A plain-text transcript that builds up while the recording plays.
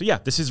But yeah,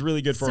 this is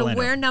really good for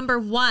Orlando. So we're number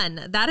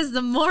one. That is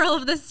the moral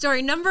of this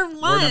story. Number one.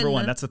 We're number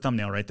one. That's the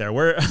thumbnail right there.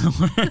 We're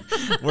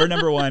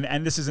number one.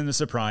 And this isn't a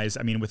surprise.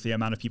 I mean, with the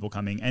amount of people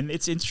coming. And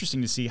it's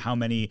interesting to see how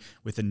many,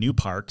 with the new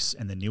parks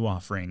and the new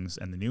offerings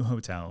and the new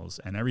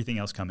hotels and everything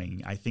else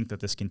coming, I think that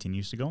this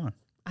continues to go on.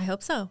 I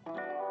hope so.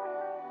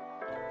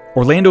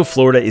 Orlando,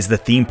 Florida is the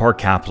theme park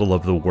capital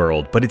of the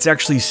world, but it's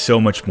actually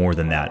so much more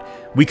than that.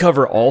 We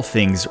cover all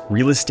things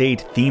real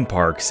estate, theme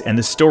parks, and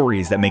the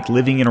stories that make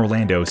living in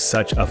Orlando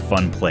such a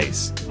fun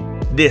place.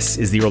 This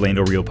is the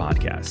Orlando Real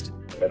Podcast.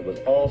 It was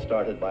all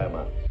started by a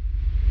mouse.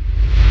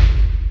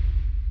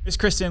 Ms.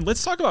 Kristen,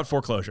 let's talk about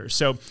foreclosures.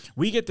 So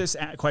we get this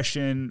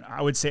question,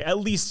 I would say, at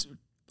least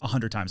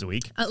 100 times a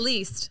week. At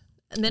least.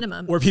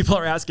 Minimum. Where people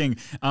are asking,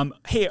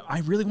 hey, I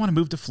really want to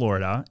move to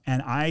Florida,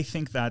 and I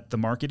think that the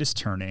market is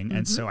turning,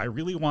 and so I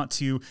really want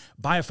to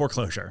buy a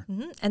foreclosure.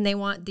 And they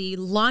want the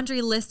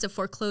laundry list of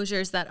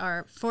foreclosures that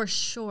are for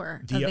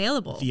sure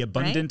available. The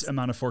abundant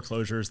amount of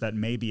foreclosures that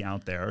may be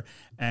out there.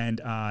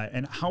 And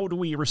how do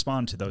we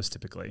respond to those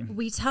typically?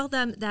 We tell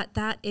them that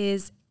that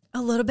is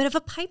a little bit of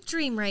a pipe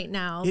dream right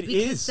now.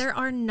 Because there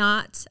are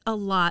not a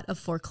lot of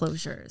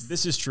foreclosures.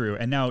 This is true.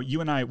 And now you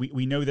and I,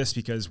 we know this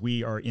because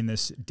we are in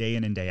this day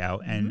in and day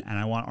out. And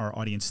I want our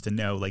audience to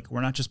know, like,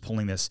 we're not just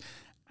pulling this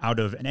out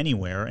of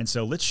anywhere. And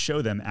so let's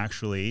show them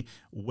actually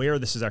where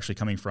this is actually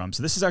coming from.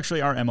 So this is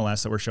actually our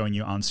MLS that we're showing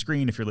you on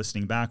screen. If you're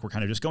listening back, we're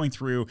kind of just going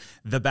through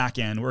the back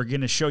end. We're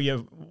going to show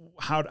you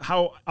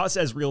how us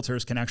as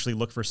realtors can actually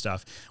look for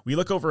stuff. We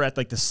look over at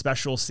like the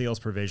special sales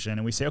provision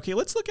and we say, okay,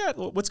 let's look at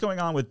what's going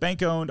on with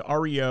bank-owned,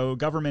 REO,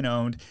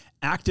 government-owned,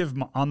 active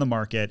on the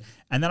market.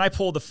 And then I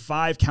pull the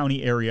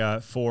 5-county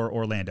area for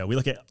Orlando. We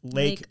look at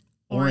Lake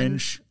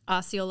Orange,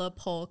 Osceola,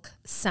 Polk,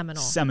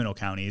 Seminole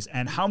counties.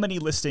 And how many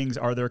listings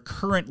are there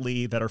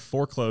currently that are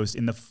foreclosed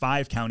in the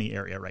 5-county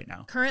area right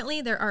now?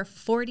 Currently, there are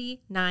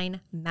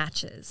 49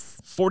 matches.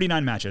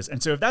 49 matches.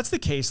 And so if that's the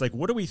case, like,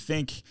 what do we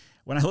think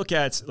when I look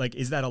at, like,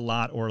 is that a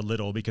lot or a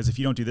little? Because if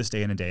you don't do this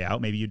day in and day out,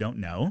 maybe you don't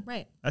know.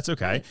 Right. That's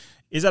okay. Right.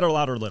 Is that a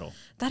lot or little?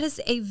 That is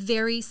a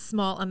very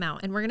small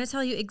amount. And we're going to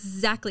tell you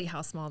exactly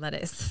how small that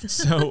is.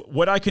 So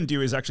what I can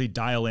do is actually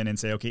dial in and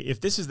say, okay, if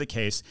this is the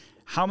case,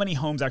 how many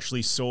homes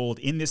actually sold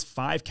in this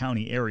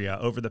 5-county area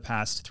over the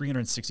past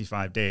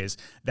 365 days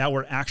that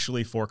were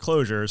actually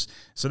foreclosures?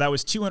 So that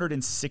was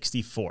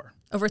 264.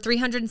 Over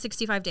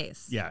 365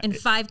 days. Yeah. In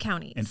 5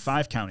 counties. In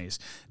 5 counties.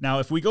 Now,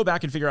 if we go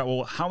back and figure out,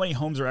 well, how many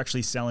homes are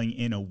actually selling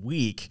in a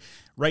week?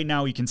 Right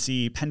now, you can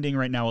see pending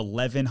right now,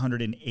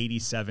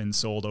 1,187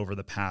 sold over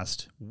the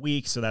past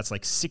week. So that's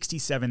like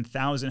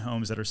 67,000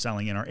 homes that are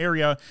selling in our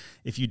area.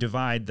 If you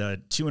divide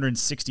the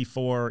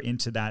 264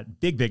 into that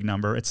big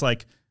number, it's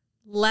like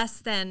less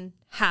than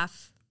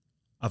half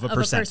of a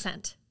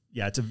percent.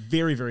 Yeah, it's a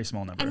very, very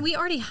small number. And we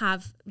already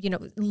have,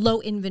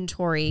 low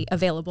inventory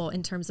available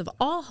in terms of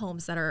all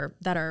homes that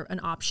are an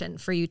option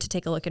for you to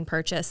take a look and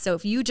purchase. So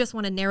if you just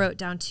want to narrow it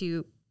down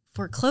to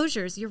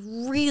foreclosures, you're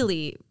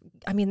really,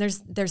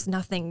 there's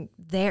nothing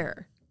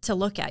there to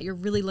look at. You're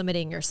really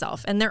limiting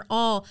yourself. And they're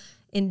all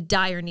in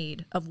dire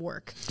need of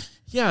work.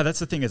 Yeah, that's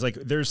the thing is like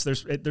there's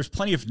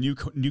plenty of new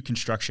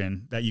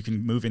construction that you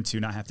can move into,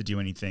 not have to do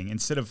anything,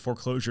 instead of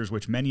foreclosures,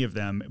 which many of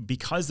them,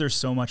 because there's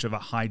so much of a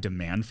high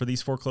demand for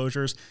these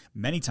foreclosures,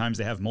 many times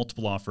they have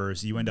multiple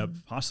offers. You end up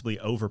possibly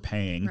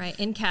overpaying. Right,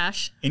 in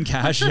cash. In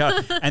cash, yeah.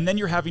 And then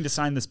you're having to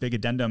sign this big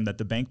addendum that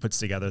the bank puts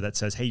together that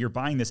says, hey, you're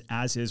buying this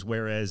as is,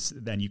 whereas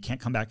then you can't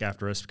come back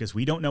after us because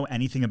we don't know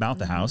anything about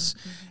the house.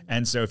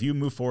 And so if you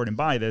move forward and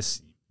buy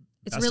this,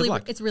 it's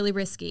really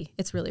risky.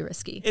 It's really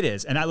risky. It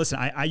is. And I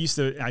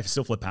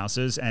still flip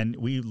houses and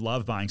we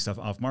love buying stuff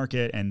off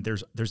market, and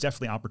there's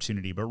definitely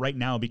opportunity. But right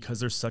now, because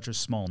there's such a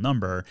small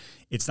number,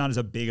 it's not as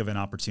a big of an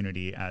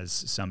opportunity as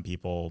some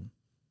people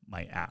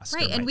might ask.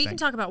 Right. And we can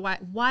talk about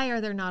why are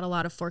there not a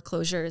lot of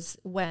foreclosures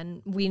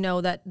when we know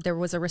that there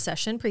was a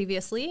recession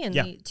previously in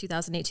the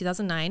 2008,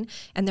 2009,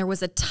 and there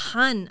was a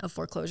ton of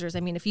foreclosures. I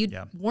mean, if you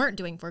weren't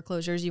doing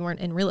foreclosures, you weren't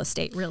in real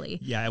estate, really.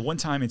 Yeah. At one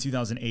time in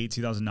 2008,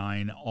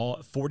 2009,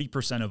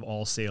 40% of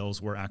all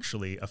sales were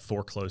actually a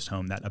foreclosed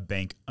home that a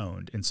bank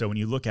owned. And so when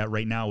you look at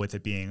right now with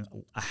it being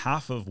a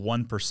half of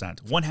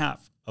 1%, one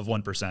half of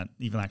 1%,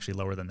 even actually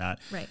lower than that,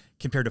 right,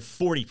 compared to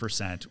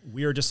 40%,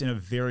 we are just in a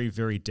very,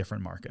 very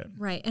different market.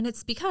 Right. And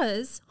it's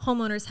because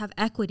homeowners have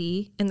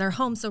equity in their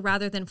home. So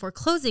rather than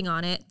foreclosing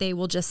on it, they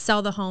will just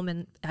sell the home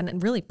and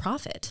really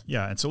profit.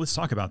 Yeah. And so let's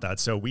talk about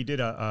that. So we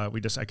did I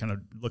kind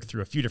of looked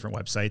through a few different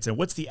websites, and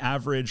what's the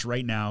average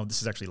right now?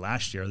 This is actually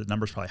last year. The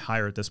number's probably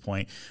higher at this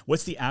point.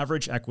 What's the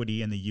average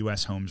equity in the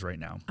U.S. homes right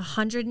now?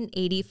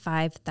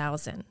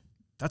 $185,000.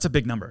 That's a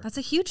big number. That's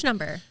a huge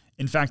number.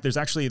 In fact, there's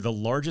actually the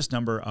largest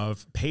number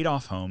of paid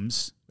off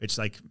homes. It's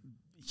like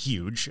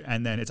huge.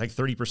 And then it's like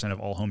 30% of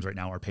all homes right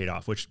now are paid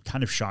off, which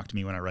kind of shocked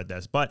me when I read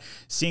this. But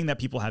seeing that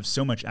people have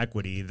so much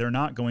equity, they're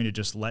not going to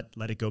just let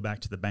it go back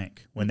to the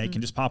bank when they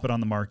can just pop it on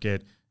the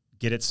market,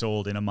 get it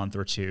sold in a month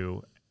or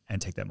two,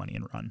 and take that money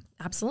and run.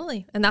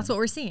 Absolutely. And that's what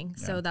we're seeing.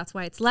 Yeah. So that's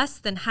why it's less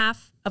than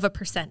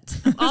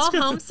 0.5% of all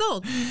homes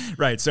sold.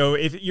 Right. So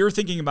if you're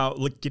thinking about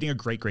getting a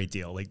great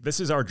deal, like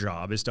this is our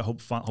job, is to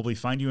hopefully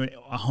find you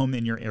a home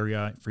in your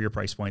area for your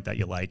price point that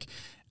you like.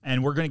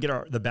 And we're going to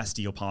get the best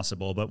deal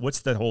possible. But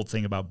what's the whole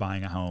thing about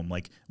buying a home?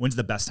 Like, when's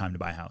the best time to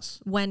buy a house?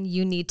 When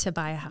you need to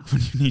buy a house.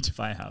 When you need to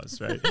buy a house,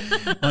 right?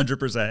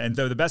 100%. And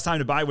so the best time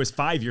to buy was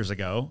 5 years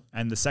ago.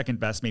 And the second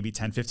best, maybe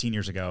 10, 15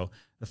 years ago.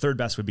 The third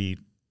best would be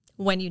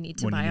when you need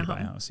to buy a home.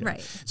 Yeah.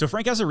 Right. So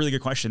Frank has a really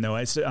good question, though.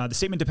 The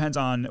statement depends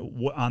on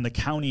the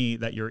county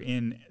that you're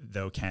in,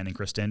 though, Ken and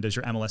Kristen. Does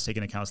your MLS take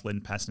into account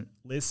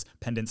list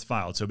pendants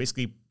filed? So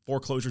basically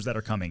foreclosures that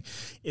are coming.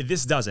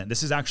 This doesn't.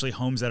 This is actually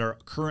homes that are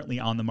currently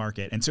on the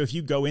market. And so if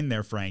you go in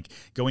there, Frank,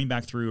 going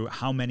back through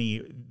how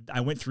many, I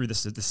went through the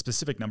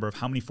specific number of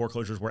how many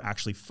foreclosures were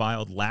actually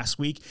filed last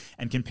week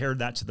and compared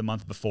that to the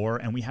month before.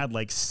 And we had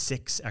like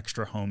 6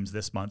 extra homes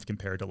this month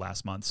compared to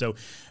last month. So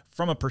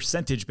from a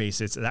percentage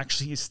basis, it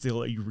actually is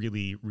still a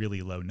really,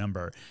 really low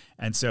number.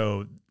 And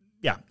so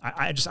yeah,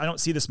 I don't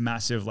see this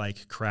massive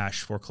like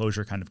crash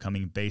foreclosure kind of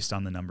coming based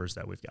on the numbers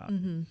that we've got.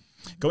 Mm-hmm.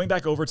 Going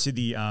back over to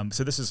the,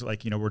 so this is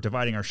like, we're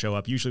dividing our show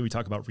up. Usually we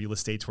talk about real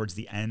estate towards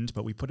the end,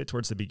 but we put it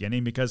towards the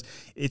beginning because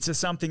it's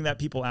something that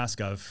people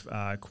ask of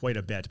quite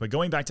a bit. But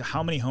going back to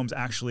how many homes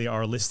actually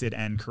are listed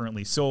and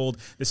currently sold,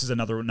 this is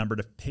another number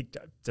to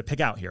pick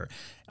out here.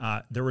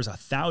 There was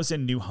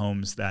 1,000 new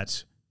homes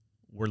that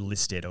were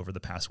listed over the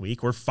past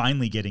week. We're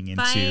finally getting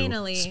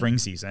into spring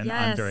season.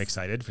 Yes. I'm very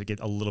excited to get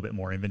a little bit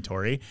more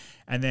inventory.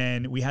 And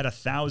then we had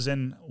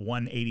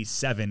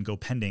 1,187 go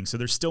pending. So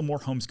there's still more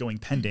homes going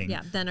pending.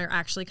 Yeah, than are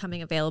actually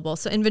coming available.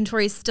 So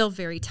inventory is still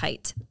very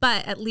tight,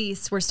 but at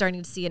least we're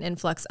starting to see an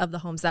influx of the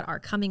homes that are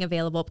coming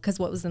available because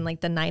what was in like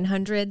the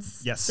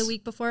 900s the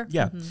week before?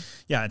 Yeah. Mm-hmm.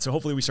 Yeah. And so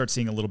hopefully we start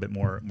seeing a little bit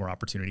more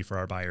opportunity for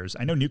our buyers.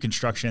 I know new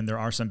construction, there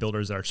are some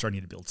builders that are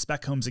starting to build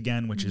spec homes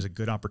again, which is a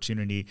good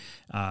opportunity.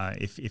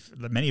 If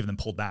many of them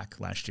pulled back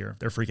last year.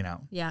 They're freaking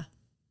out. Yeah.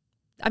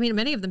 I mean,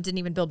 many of them didn't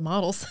even build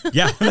models.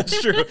 Yeah,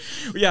 that's true.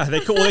 Yeah, they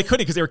couldn't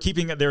because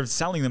they're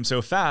selling them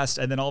so fast.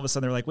 And then all of a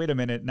sudden they're like, wait a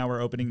minute, now we're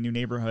opening new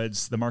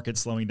neighborhoods. The market's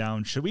slowing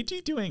down. Should we be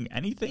doing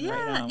anything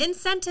right now?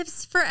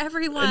 Incentives for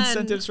everyone.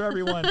 Incentives for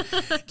everyone.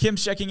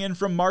 Kim's checking in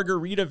from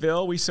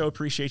Margaritaville. We so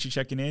appreciate you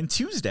checking in.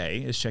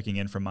 Tuesday is checking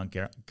in from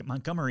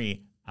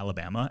Montgomery,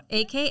 Alabama.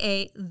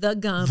 AKA the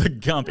Gump. The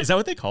Gump. Is that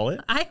what they call it?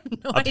 I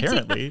have no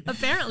idea.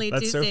 Apparently.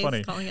 That's Tuesdays so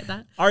funny. Calling it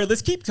that. All right,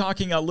 let's keep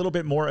talking a little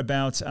bit more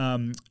about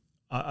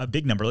a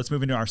big number. Let's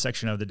move into our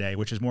section of the day,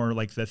 which is more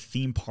like the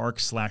theme park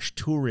 /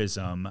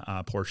 tourism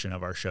portion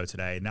of our show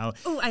today. Now,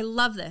 oh, I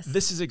love this.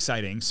 This is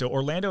exciting. So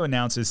Orlando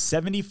announces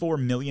 74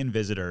 million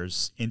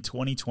visitors in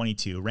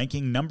 2022,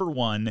 ranking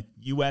 #1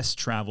 U.S.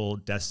 travel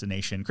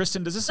destination.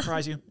 Kristen, does this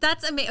surprise you?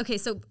 That's amazing. Okay,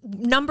 so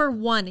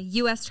 #1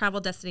 U.S. travel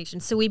destination.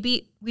 So we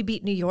beat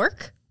New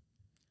York.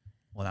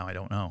 Well, now I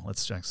don't know.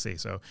 Let's check. See.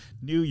 So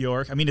New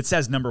York. I mean, it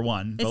says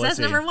 #1. It says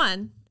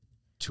 #1.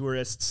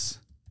 Tourists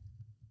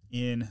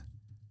in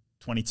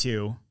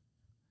 22,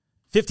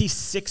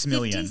 56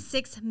 million.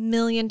 56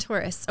 million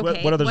tourists.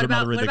 Okay. What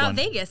about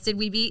Vegas? Did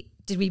we beat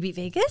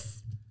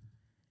Vegas?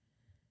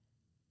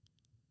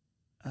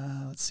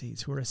 Let's see.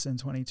 Tourists in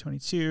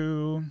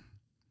 2022.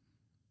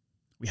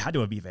 We had to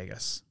have beat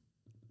Vegas.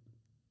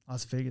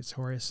 Las Vegas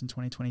tourists in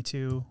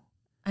 2022.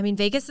 I mean,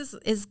 Vegas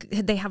is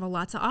they have a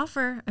lot to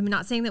offer. I'm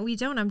not saying that we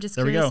don't. I'm just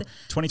there curious. We go.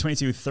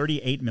 2022,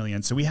 38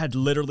 million. So we had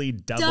literally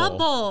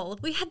double.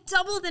 We had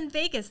double than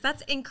Vegas.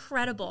 That's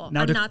incredible.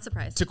 Now, I'm not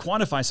surprised. To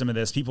quantify some of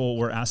this, people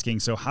were asking,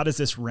 so how does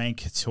this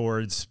rank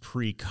towards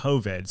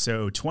pre-COVID?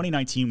 So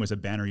 2019 was a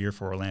banner year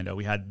for Orlando.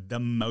 We had the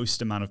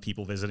most amount of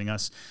people visiting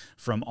us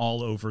from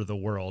all over the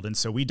world. And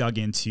so we dug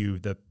into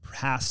the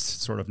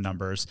past sort of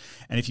numbers.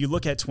 And if you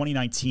look at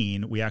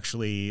 2019, we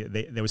actually,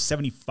 there was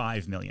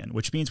 75 million,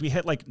 which means we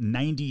hit like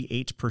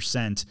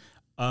 98%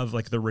 of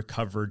like the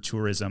recovered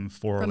tourism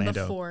for Orlando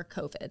before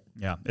COVID.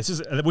 Yeah,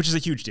 which is a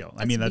huge deal.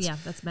 I mean,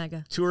 that's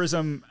mega.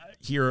 Tourism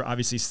here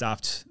obviously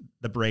stopped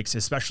the brakes,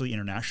 especially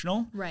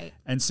international. Right.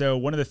 And so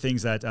one of the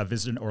things that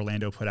Visit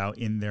Orlando put out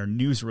in their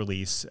news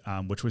release,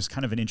 which was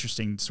kind of an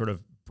interesting sort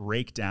of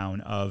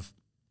breakdown of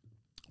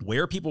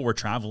where people were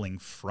traveling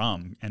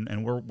from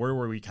and where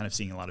were we kind of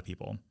seeing a lot of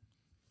people.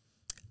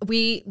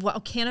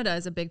 Canada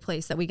is a big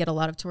place that we get a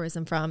lot of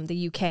tourism from.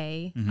 The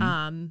UK,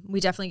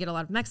 we definitely get a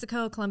lot of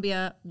Mexico,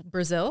 Colombia,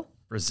 Brazil.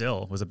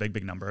 Brazil was a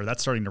big number.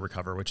 That's starting to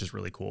recover, which is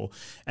really cool.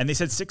 And they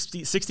said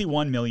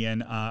 61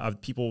 million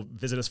of people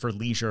visit us for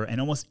leisure and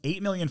almost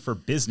 8 million for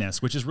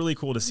business, which is really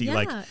cool to see.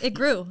 Yeah, it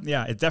grew.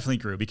 Yeah, it definitely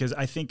grew because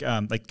I think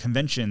like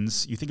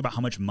conventions, you think about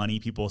how much money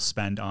people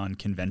spend on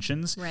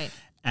conventions. Right.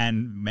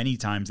 And many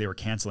times they were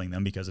canceling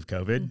them because of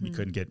COVID. You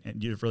couldn't get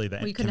you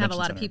couldn't have a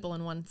lot of people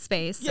in one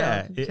space.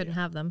 So you couldn't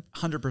have them.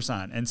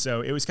 100%. And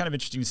so it was kind of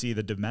interesting to see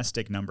the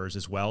domestic numbers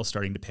as well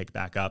starting to pick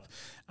back up.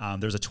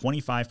 There's a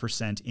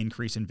 25%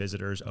 increase in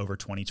visitors over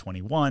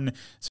 2021.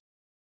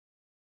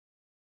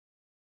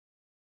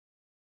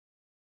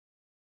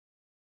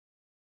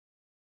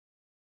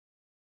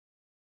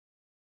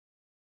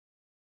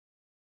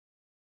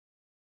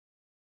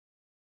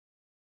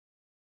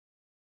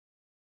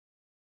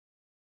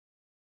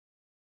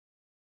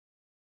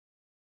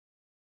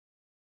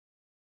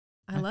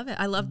 I love it.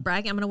 I love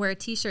bragging. I'm going to wear a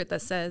t-shirt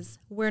that says,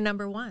 we're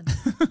number one.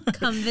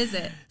 Come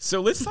visit.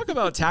 So let's talk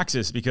about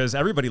taxes, because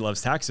everybody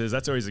loves taxes.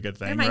 That's always a good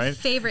thing, They're my right?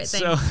 favorite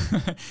thing.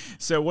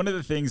 So one of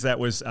the things that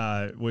was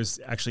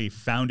actually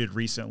founded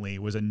recently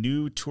was a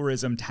new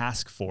tourism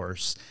task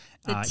force.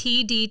 The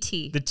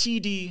TDT. The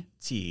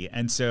TDT.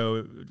 And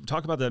so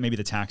talk about maybe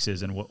the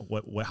taxes and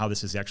how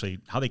this is actually,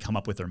 how they come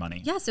up with their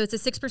money. Yeah, so it's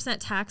a 6%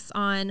 tax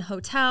on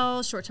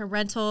hotels, short-term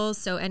rentals,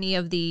 so any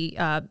of the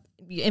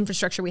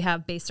infrastructure we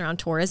have based around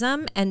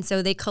tourism. And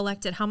so they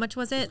collected, how much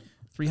was it?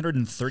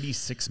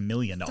 $336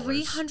 million.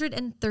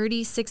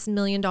 $336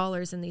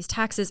 million in these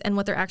taxes. And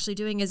what they're actually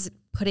doing is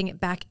putting it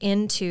back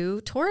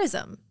into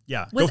tourism.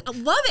 Yeah. Love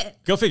it.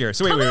 Go figure.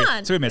 So wait a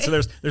minute.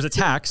 So there's a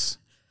tax.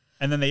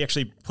 And then they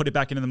actually put it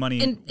back into the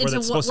money where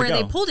it's supposed to go.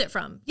 Where they pulled it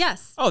from.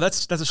 Yes. Oh,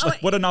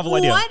 what a novel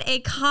idea. What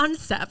a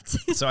concept.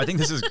 So I think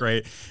this is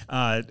great.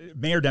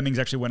 Mayor Demings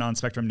actually went on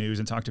Spectrum News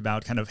and talked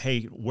about kind of,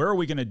 hey, where are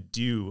we going to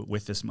do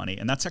with this money?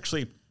 And that's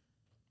actually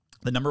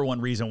the number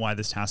one reason why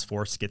this task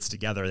force gets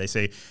together. They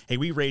say, hey,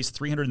 we raised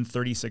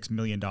 $336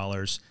 million.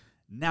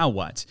 Now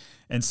what?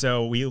 And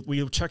so we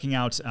were checking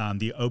out,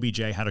 the OBJ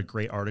had a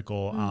great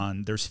article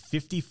on, there's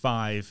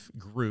 55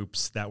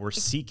 groups that were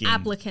seeking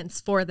applicants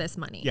for this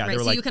money. Yeah, right.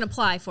 So like, you can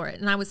apply for it.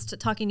 And I was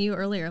talking to you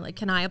earlier, like,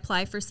 can I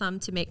apply for some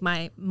to make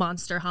my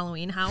monster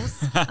Halloween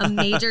house a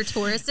major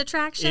tourist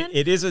attraction?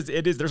 It is.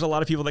 There's a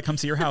lot of people that come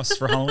to your house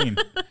for Halloween.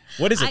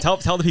 What is it? Tell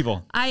the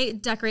people. I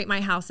decorate my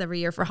house every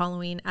year for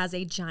Halloween as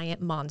a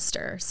giant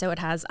monster. So it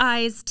has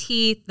eyes,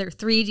 teeth, they're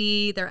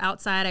 3D, they're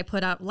outside. I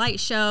put out light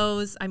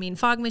shows,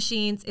 fog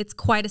machines. It's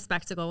quite a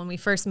spectacle. When we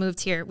first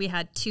moved here, we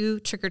had 2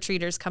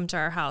 trick-or-treaters come to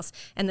our house.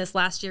 And this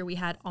last year we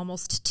had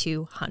almost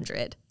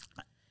 200.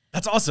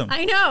 That's awesome.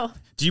 I know.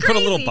 Do you put a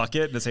little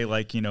bucket to say,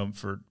 like,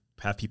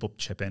 have people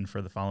chip in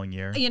for the following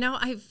year?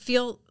 I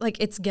feel like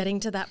it's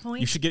getting to that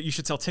point. You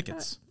should sell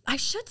tickets. I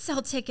should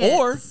sell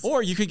tickets.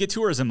 Or you could get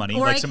tourism money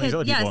like some of these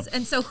other people. Yes.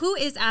 And so who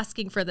is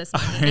asking for this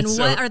money and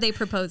what are they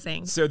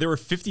proposing? So there were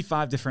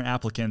 55 different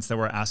applicants that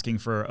were asking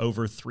for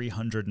over of the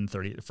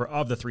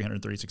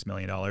 $336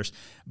 million.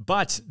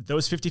 But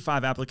those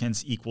 55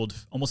 applicants equaled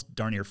almost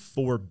darn near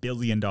 $4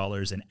 billion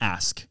in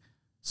ask.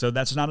 So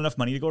that's not enough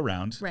money to go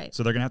around. Right.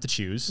 So they're going to have to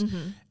choose.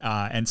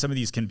 And some of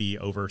these can be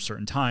over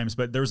certain times,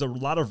 but there's a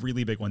lot of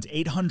really big ones.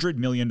 $800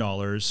 million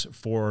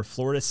for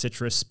Florida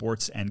Citrus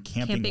Sports and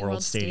Camping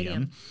World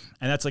Stadium.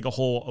 And that's like a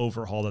whole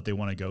overhaul that they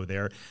want to go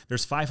there.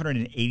 There's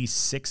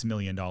 $586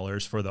 million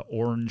for the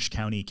Orange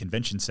County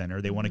Convention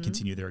Center. They want to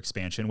continue their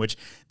expansion, which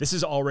this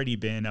has already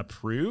been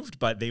approved,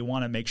 but they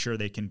want to make sure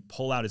they can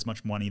pull out as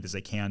much money as they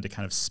can to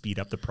kind of speed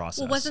up the process.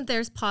 Well, wasn't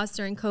theirs paused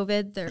during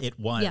COVID? It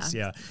was,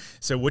 yeah.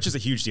 So which is a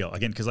huge deal.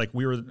 Again, because like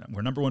we're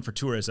number one for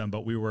tourism,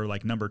 but we were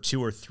like number 2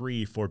 or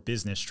 3 for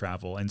business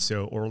travel. And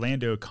so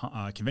Orlando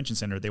Convention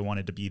Center, they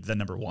wanted to be the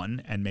number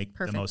 1 and make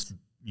the most,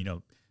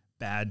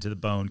 bad to the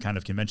bone kind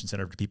of convention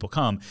center to people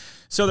come.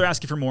 So they're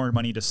asking for more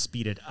money to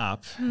speed it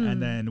up. And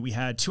then we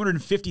had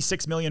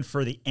 $256 million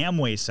for the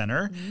Amway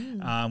Center,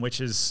 which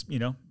is,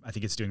 I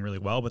think it's doing really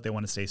well, but they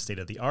want to stay state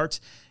of the art.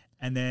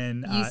 And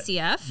then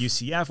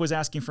UCF was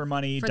asking for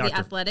money. For the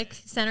athletic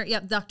center.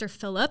 Yep. Dr.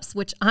 Phillips,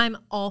 which I'm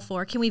all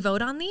for. Can we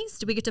vote on these?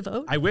 Do we get to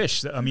vote? I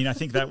wish. I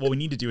think that what we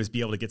need to do is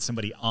be able to get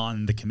somebody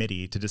on the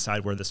committee to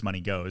decide where this money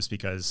goes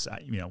because,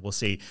 we'll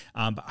see.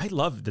 But I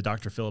love the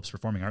Dr. Phillips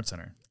Performing Arts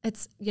Center.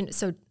 It's,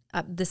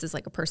 this is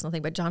like a personal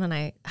thing, but John and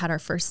I had our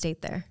first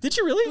date there. Did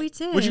you really? We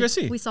did. What'd you guys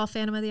see? We saw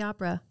Phantom of the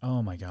Opera.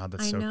 Oh my God,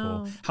 that's so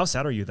cool. How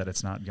sad are you that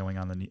it's not going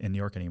on in New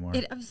York anymore?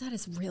 That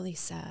is really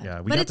sad.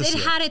 Yeah, but it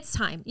had its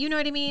time. You know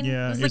what I mean?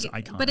 Yeah, it was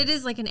iconic. But it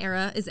is like an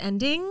era is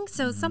ending,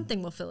 so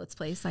something will fill its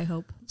place, I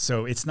hope.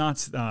 So it's not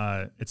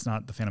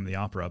the Phantom of the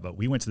Opera, but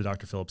we went to the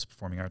Dr. Phillips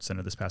Performing Arts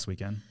Center this past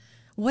weekend.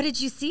 What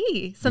did you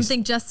see?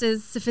 Something just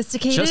as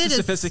sophisticated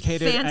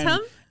sophisticated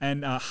Phantom?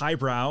 and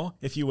highbrow,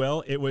 if you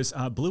will. It was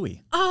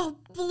Bluey. Oh,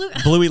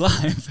 Bluey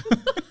Live.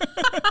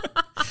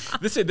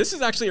 This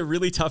is actually a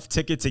really tough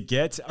ticket to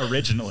get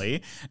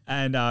originally,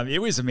 and it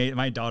was amazing.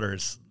 My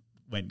daughters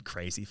went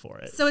crazy for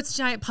it. So it's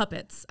giant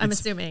puppets, I'm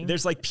assuming.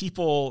 There's like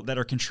people that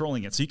are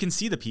controlling it. So you can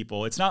see the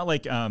people. It's not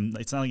like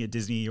a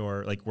Disney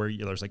or like where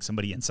there's like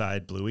somebody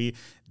inside Bluey.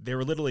 They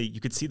were literally,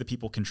 you could see the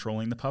people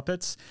controlling the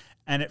puppets.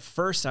 And at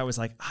first I was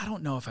like, I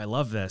don't know if I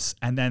love this.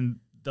 And then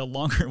the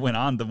longer it went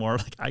on, the more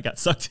like I got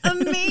sucked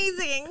in.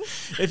 Amazing.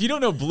 If you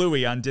don't know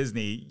Bluey on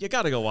Disney, you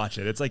got to go watch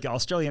it. It's like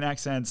Australian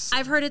accents.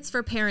 I've heard it's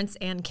for parents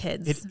and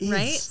kids. It is.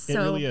 Right? It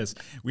really is.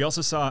 We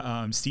also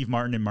saw Steve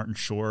Martin and Martin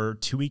Shore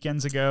 2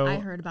 weekends ago. I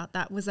heard about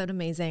that. Was that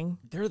amazing?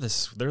 They're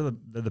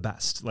the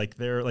best.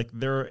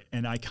 They're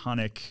an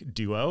iconic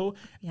duo,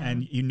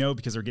 and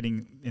because they're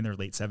getting in their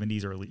late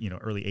 70s or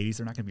early 80s,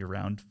 they're not going to be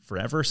around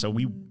forever. So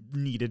we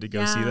needed to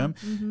go see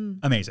them.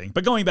 Amazing.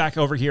 But going back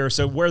over here,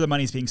 so where the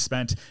money's being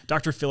spent,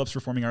 Dr. Phillips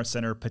Performing Arts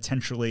Center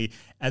potentially,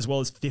 as well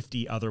as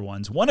 50 other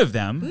ones. One of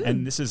them,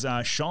 and this is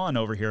Sean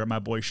over here, my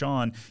boy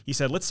Sean, he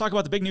said, let's talk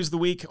about the big news of the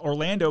week.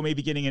 Orlando may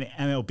be getting an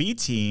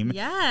MLB team.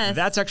 Yes.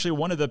 That's actually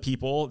one of the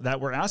people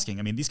that we're asking.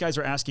 I mean, these guys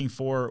are asking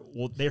for,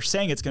 they're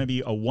saying it's going to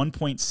be a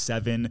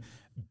 $1.7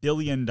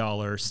 billion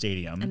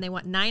stadium. And they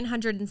want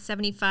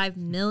 $975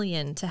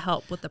 million to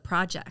help with the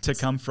project. To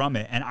come from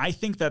it. And I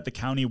think that the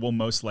county will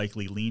most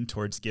likely lean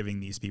towards giving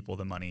these people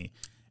the money.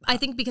 I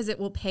think because it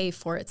will pay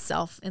for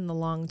itself in the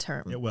long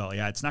term. It will,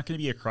 yeah. It's not going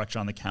to be a crutch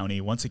on the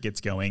county once it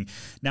gets going.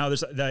 Now,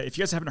 if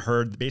you guys haven't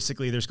heard,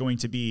 basically there's going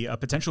to be a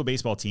potential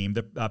baseball team.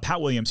 Pat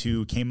Williams,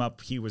 who came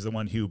up, he was the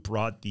one who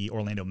brought the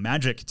Orlando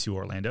Magic to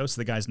Orlando. So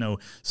the guy's no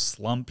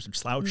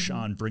slouch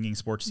on bringing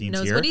sports teams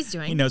here. He knows what he's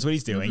doing. He knows what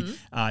he's doing.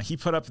 He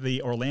put up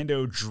the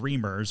Orlando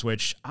Dreamers,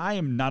 which I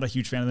am not a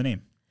huge fan of the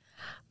name.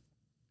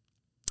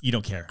 You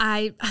don't care.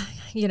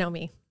 You know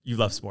me. You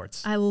love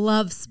sports. I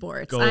love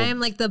sports. I am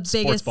like the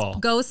biggest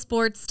go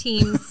sports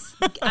teams.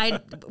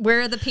 Where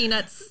are the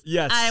peanuts?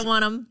 Yes. I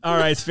want them. All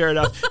right, fair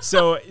enough.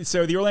 So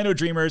the Orlando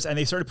Dreamers, and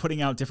they started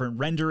putting out different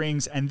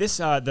renderings, and this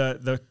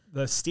the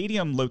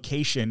stadium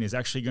location is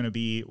actually going to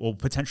be, well,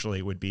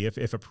 potentially would be,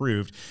 if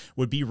approved,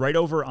 would be right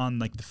over on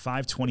like the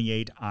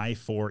 528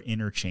 I-4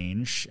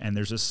 interchange, and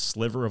there's a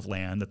sliver of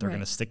land that they're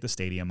going to stick the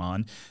stadium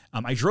on.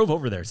 I drove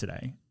over there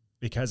today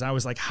because I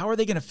was like, how are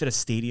they going to fit a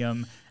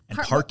stadium and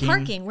parking?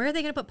 Parking. Where are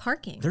they going to put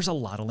parking? There's a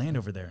lot of land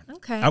over there.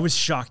 Okay. I was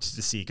shocked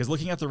to see, because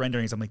looking at the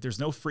renderings, I'm like, there's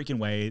no freaking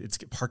way.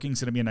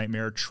 Parking's going to be a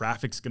nightmare.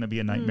 Traffic's going to be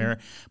a nightmare.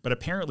 But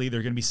apparently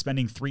they're going to be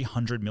spending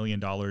 $300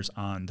 million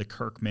on the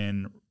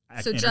Kirkman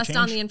just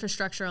on the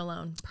infrastructure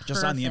alone.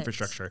 Just on the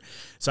infrastructure.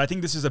 So I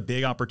think this is a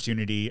big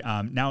opportunity.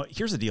 Now,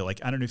 here's the deal. Like,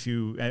 I don't know if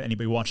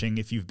anybody watching,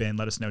 if you've been,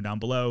 let us know down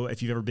below.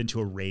 If you've ever been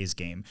to a Rays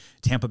game,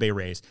 Tampa Bay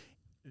Rays.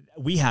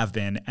 We have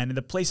been, and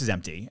the place is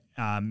empty.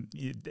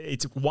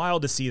 It's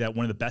wild to see that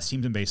one of the best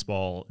teams in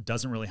baseball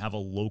doesn't really have a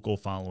local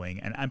following.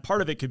 And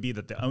part of it could be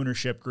that the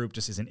ownership group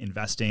just isn't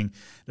investing.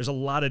 There's a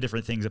lot of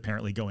different things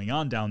apparently going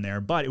on down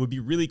there, but it would be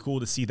really cool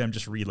to see them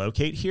just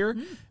relocate here.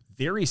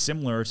 Very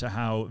similar to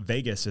how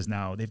Vegas is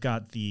now. They've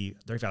got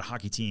a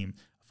hockey team,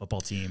 a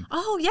football team.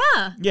 Oh,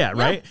 yeah. Yeah,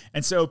 right?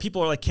 And so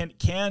people are like,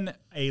 can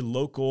a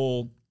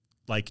local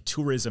like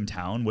tourism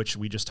town, which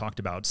we just talked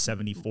about,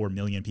 74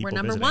 million people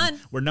visiting.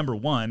 We're number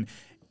one.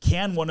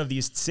 Can one of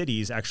these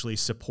cities actually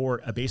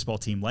support a baseball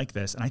team like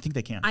this? And I think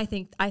they can. I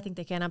think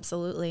they can,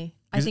 absolutely.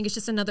 I think it's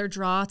just another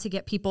draw to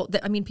get people.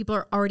 People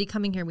are already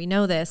coming here. We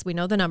know this. We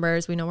know the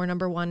numbers. We know we're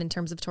number one in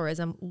terms of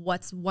tourism.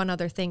 What's one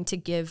other thing to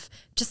give?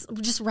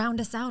 Just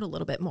round us out a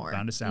little bit more.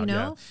 Round us out,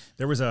 yeah.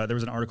 There was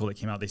an article that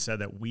came out. They said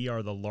that we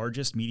are the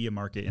largest media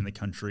market in the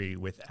country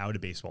without a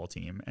baseball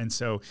team. And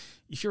so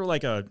if you're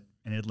like an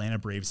Atlanta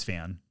Braves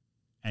fan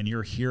and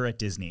you're here at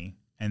Disney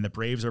and the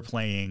Braves are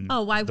playing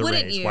why the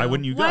wouldn't Rays, you? Why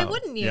wouldn't you go? Why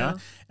wouldn't you? Yeah.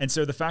 And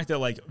so the fact that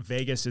like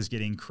Vegas is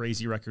getting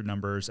crazy record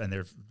numbers and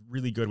they're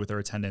really good with their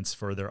attendance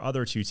for their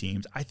other two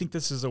teams, I think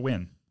this is a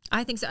win.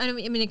 I think so. I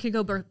mean, it could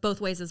go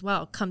both ways as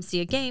well. Come see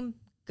a game,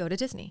 go to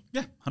Disney.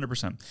 Yeah,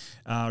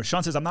 100%.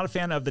 Sean says, I'm not a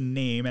fan of the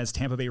name as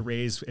Tampa Bay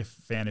Rays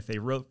fan. If they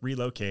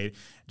relocate,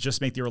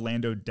 just make the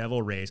Orlando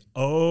Devil Rays.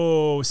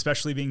 Oh,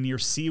 especially being near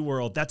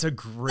SeaWorld. That's a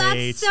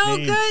great That's so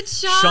name. good,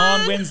 Sean.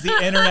 Sean wins the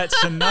internet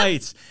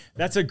tonight.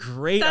 That's a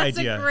great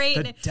idea.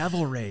 The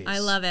Devil Rays. I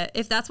love it.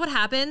 If that's what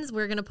happens,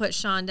 we're going to put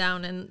Sean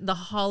down in the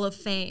Hall of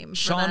Fame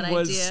for that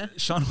idea.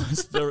 Sean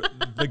was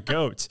the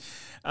GOAT.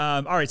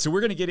 All right, so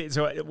we're going to get it.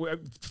 So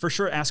for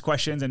sure, ask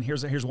questions. And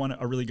here's a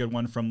really good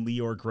one from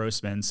Leor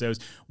Grossman. Says,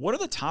 what are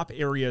the top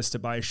areas to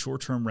buy a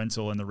short-term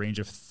rental in the range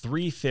of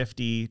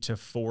 $350 to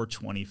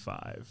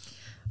 $425?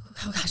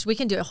 Oh gosh, we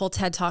can do a whole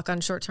TED talk on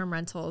short-term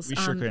rentals. We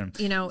sure can.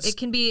 It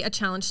can be a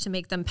challenge to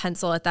make them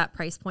pencil at that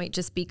price point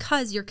just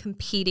because you're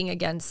competing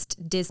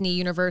against Disney,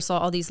 Universal,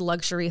 all these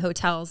luxury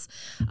hotels.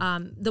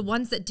 The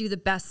ones that do the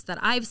best that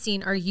I've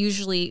seen are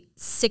usually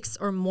 6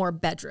 or more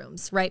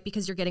bedrooms, right?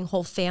 Because you're getting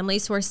whole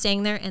families who are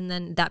staying there, and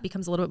then that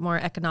becomes a little bit more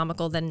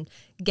economical than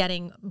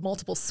getting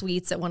multiple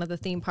suites at one of the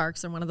theme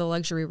parks or one of the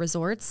luxury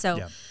resorts. So,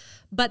 yeah.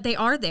 But they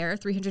are there,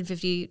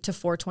 $350 to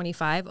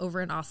 $425 over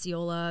in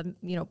Osceola,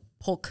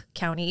 Polk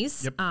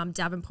counties,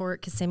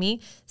 Davenport, Kissimmee.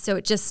 So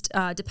it just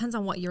depends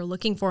on what you're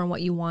looking for and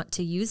what you want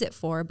to use it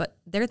for, but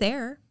they're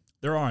there.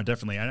 There are,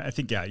 definitely. I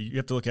think, you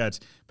have to look at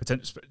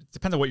potential.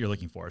 Depends on what you're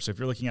looking for. So if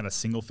you're looking at a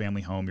single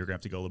family home, you're going to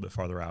have to go a little bit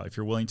farther out. If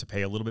you're willing to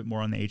pay a little bit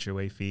more on the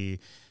HOA fee,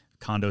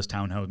 condos,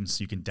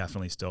 townhomes, you can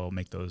definitely still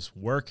make those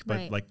work.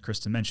 But like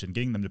Kristen mentioned,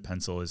 getting them to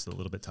pencil is a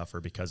little bit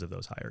tougher because of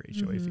those higher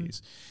HOA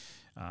fees.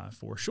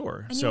 For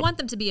sure. And you want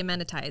them to be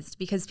amenitized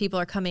because people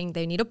are coming,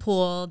 they need a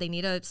pool, they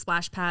need a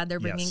splash pad, they're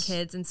bringing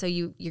kids. And so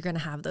you're going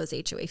to have those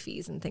HOA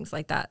fees and things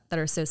like that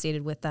are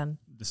associated with them.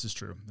 This is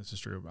true.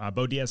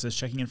 Bo Diaz is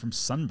checking in from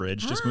Sunbridge,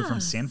 just moved from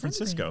San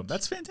Francisco.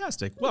 That's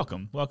fantastic.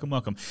 Welcome.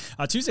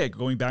 Tuesday,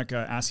 going back,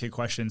 asking a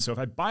question. So if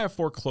I buy a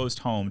foreclosed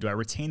home, do I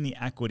retain the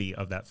equity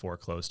of that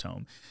foreclosed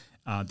home?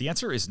 The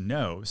answer is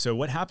no. So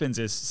what happens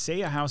is, say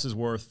a house is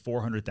worth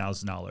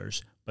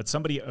 $400,000, but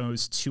somebody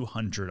owes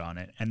 $200 on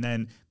it, and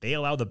then they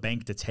allow the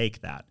bank to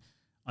take that.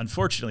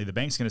 Unfortunately, the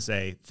bank's going to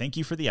say, thank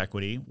you for the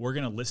equity. We're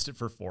going to list it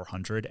for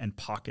 $400 and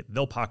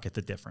they'll pocket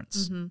the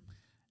difference.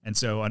 And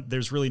so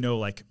there's really no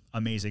like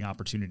amazing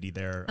opportunity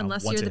there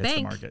unless once you're it the hits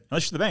bank. the market.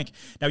 Unless you're the bank.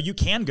 Now you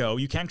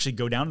can actually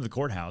go down to the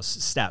courthouse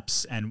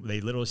steps, and they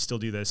literally still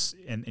do this,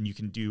 and you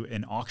can do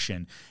an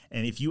auction.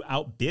 And if you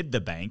outbid the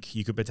bank,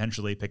 you could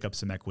potentially pick up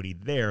some equity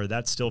there.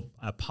 That's still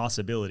a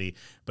possibility.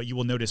 But you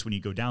will notice when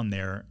you go down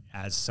there,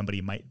 as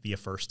somebody might be a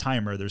first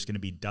timer, there's going to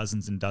be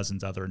dozens and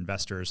dozens of other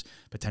investors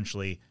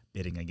potentially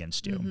bidding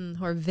against you.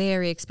 Who are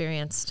very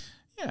experienced.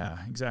 Yeah,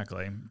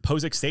 exactly.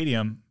 Posick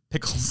Stadium.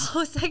 Pickles.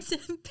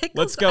 Pickles.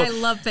 Let's go. I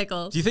love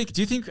pickles. Do you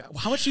think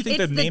how much do you think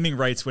the naming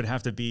rights would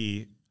have to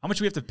be? How much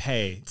do we have to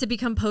pay to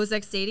become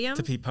Posick Stadium?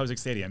 To be Posick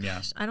Stadium, yeah.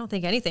 Gosh, I don't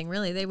think anything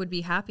really. They would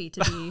be happy to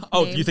be.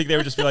 Oh, named. You think they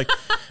would just be like,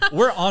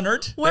 "We're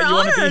honored that you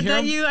want to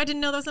be here." I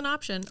didn't know that was an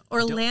option.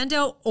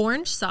 Orlando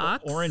Orange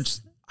Sox.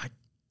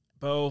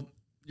 Bo,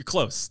 you're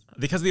close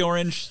because the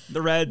orange,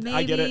 the red. Maybe,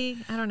 I get it.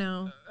 I don't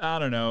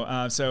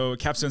know. So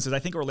Capstone says, I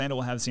think Orlando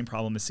will have the same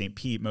problem as St.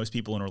 Pete. Most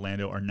people in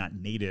Orlando are not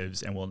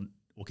natives and will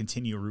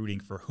continue rooting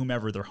for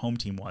whomever their home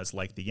team was,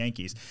 like the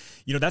Yankees.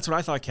 That's what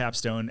I thought,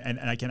 Capstone. And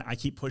I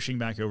keep pushing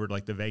back over to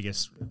like the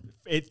Vegas.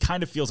 It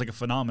kind of feels like a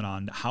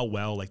phenomenon how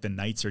well like the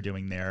Knights are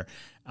doing there.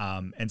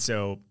 And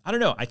so I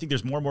don't know. I think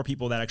there's more and more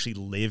people that actually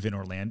live in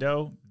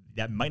Orlando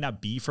that might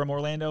not be from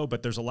Orlando,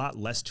 but there's a lot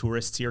less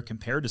tourists here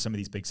compared to some of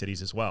these big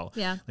cities as well.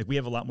 Yeah. Like we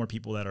have a lot more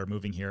people that are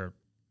moving here,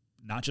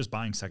 not just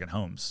buying second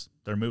homes.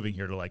 They're moving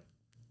here to like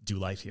do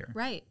life here.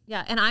 Right.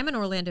 Yeah. And I'm an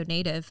Orlando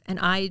native, and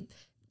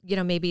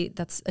maybe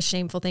that's a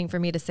shameful thing for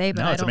me to say,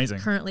 but I don't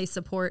currently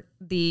support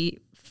the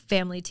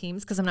family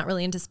teams because I'm not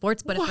really into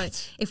sports. But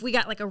if we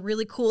got like a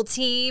really cool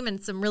team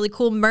and some really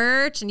cool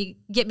merch and you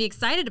get me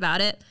excited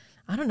about it,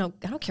 I don't know.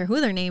 I don't care who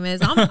their name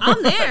is. I'm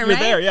there, You're right?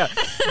 there, yeah.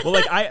 Well,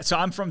 so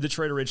I'm from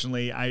Detroit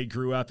originally. I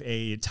grew up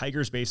a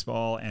Tigers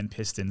baseball and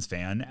Pistons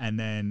fan, and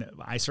then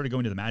I started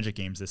going to the Magic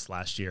games this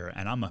last year,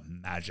 and I'm a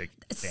Magic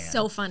fan. It's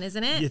so fun,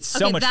 isn't it? It's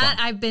so much fun. That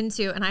I've been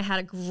to, and I had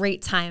a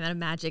great time at a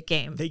Magic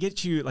game. They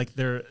get you like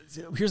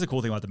here's the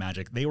cool thing about the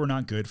Magic. They were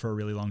not good for a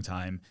really long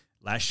time.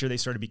 Last year they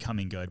started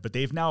becoming good, but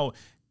they've now,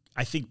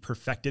 I think,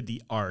 perfected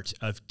the art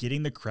of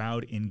getting the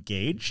crowd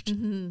engaged.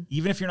 Mm-hmm.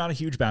 Even if you're not a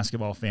huge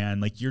basketball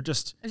fan, like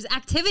there's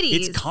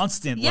activities. It's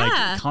constant,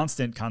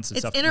 constant it's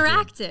stuff. It's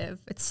interactive.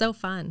 It's so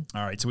fun.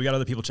 All right, so we got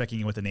other people checking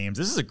in with the names.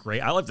 This is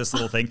I love this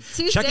little thing.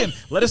 Tuesday. Check in.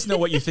 Let us know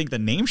what you think the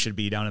name should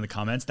be down in the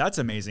comments. That's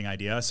an amazing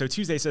idea. So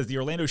Tuesday says the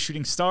Orlando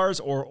Shooting Stars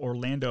or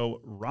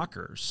Orlando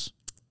Rockers.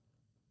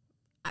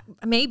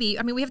 Maybe.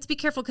 I mean, we have to be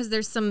careful because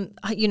there's some,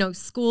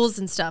 schools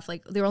and stuff.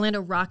 Like the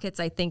Orlando Rockets,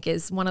 I think,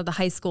 is one of the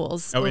high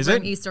schools over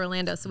in East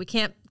Orlando. So we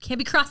can't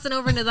be crossing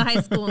over into the high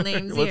school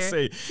names Let's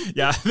here. See.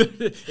 Yeah.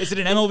 Is it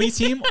an MLB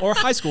team or a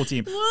high school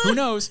team? Who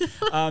knows?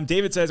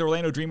 David says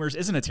Orlando Dreamers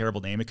isn't a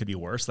terrible name. It could be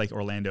worse. Like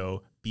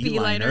Orlando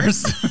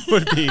Beeliners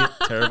would be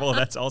terrible.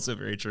 That's also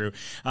very true.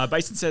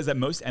 Bison says that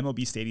most MLB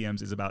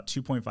stadiums is about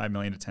 $2.5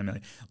 million to $10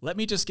 million. Let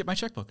me just get my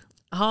checkbook.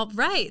 All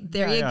right.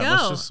 There you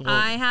go.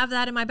 I have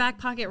that in my back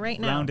pocket right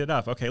now. Round it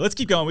up. Okay, let's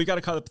keep going. We've got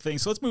a couple of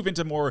things. So let's move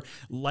into more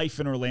life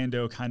in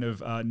Orlando kind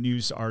of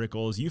news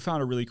articles. You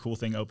found a really cool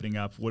thing opening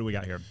up. What do we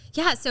got here?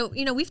 Yeah, so,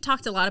 we've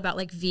talked a lot about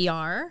like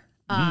VR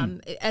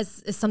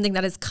as something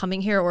that is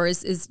coming here or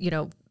is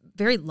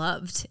very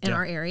loved in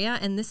our area.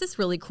 And this is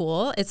really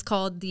cool. It's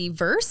called the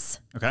Verse.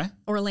 Okay.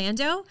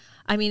 Orlando.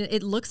 I mean,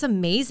 it looks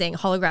amazing.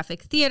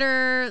 Holographic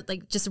theater,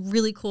 like just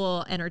really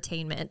cool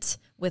entertainment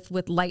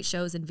with light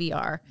shows and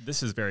VR.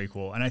 This is very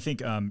cool. And I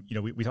think,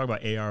 we talk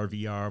about AR,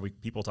 VR,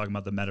 people talking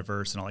about the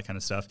metaverse and all that kind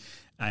of stuff.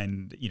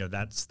 And,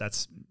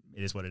 that's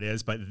it is what it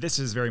is. But this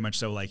is very much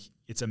so like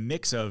it's a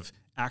mix of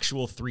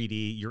actual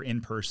 3D, you're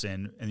in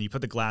person, and you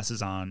put the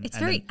glasses on. It's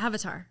very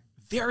Avatar.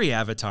 Very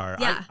Avatar.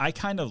 Yeah. I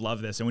kind of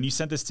love this. And when you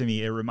sent this to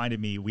me, it reminded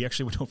me, we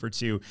actually went over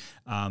to,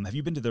 have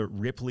you been to the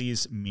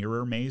Ripley's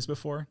Mirror Maze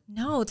before?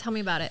 No, tell me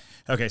about it.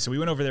 Okay, so we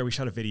went over there. We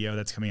shot a video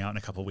that's coming out in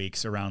a couple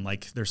weeks around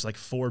there's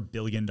 $4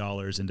 billion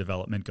in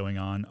development going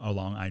on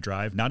along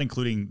I-Drive, not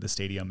including the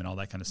stadium and all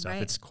that kind of stuff.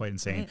 Right. It's quite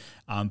insane.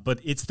 Right. But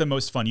it's the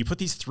most fun. You put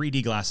these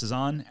 3D glasses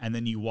on and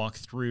then you walk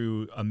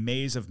through a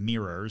maze of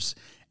mirrors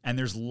and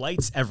there's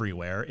lights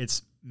everywhere.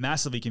 It's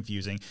massively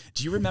confusing.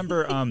 Do you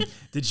remember,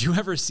 did you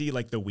ever see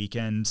like the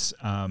Weeknd's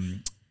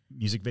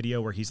music video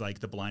where he's like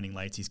the blinding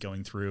lights he's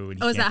going through?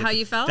 And is that how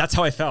you felt? That's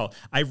how I felt.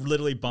 I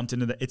literally bumped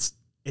into it's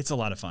a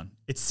lot of fun.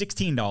 It's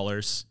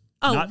 $16.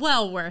 Oh,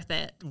 well worth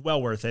it.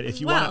 Well worth it.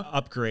 If you want to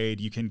upgrade,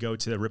 you can go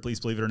to Ripley's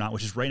Believe It or Not,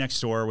 which is right next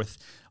door with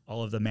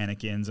all of the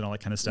mannequins and all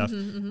that kind of stuff.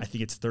 I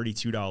think it's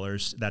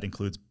 $32. That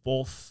includes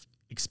both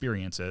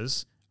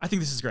experiences. I think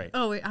this is great.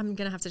 Oh, I'm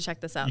going to have to check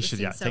this out. You should,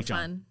 seems so take fun.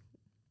 John.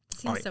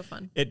 Seems so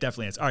fun. It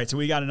definitely is. All right, so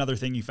we got another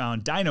thing you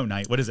found. Dino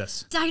Night. What is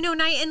this? Dino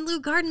Night in Lou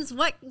Gardens.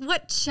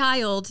 What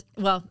child,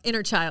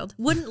 inner child,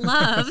 wouldn't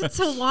love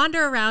to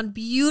wander around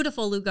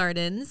beautiful Lou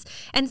Gardens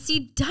and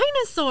see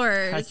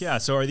dinosaurs? Heck yeah.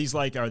 So are the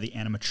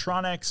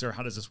animatronics or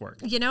how does this work?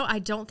 I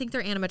don't think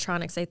they're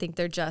animatronics. I think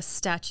they're just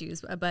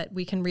statues, but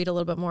we can read a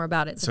little bit more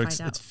about it to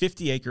find out. It's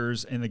 50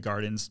 acres in the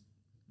gardens.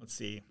 Let's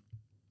see.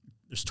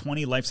 There's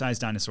 20 life-size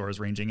dinosaurs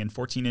ranging in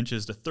 14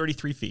 inches to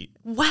 33 feet.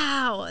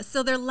 Wow.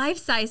 So they're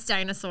life-size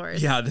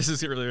dinosaurs. Yeah, this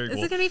is really, really cool.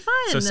 This is going to be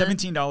fun. So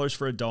 $17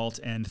 for adult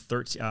and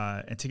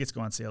tickets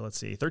go on sale. Let's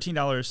see,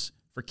 $13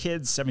 for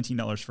kids,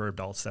 $17 for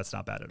adults. That's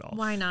not bad at all.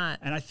 Why not?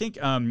 And I think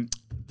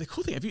the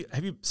cool thing,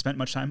 have you spent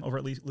much time over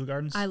at Lou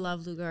Gardens? I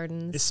love Lou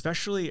Gardens.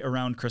 Especially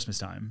around Christmas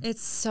time.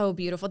 It's so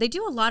beautiful. They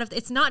do a lot of,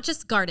 it's not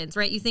just gardens,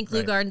 right? You think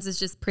Lou Gardens is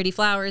just pretty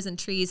flowers and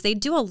trees. They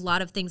do a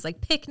lot of things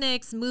like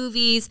picnics,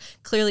 movies,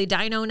 clearly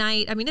Dino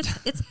Night. I mean,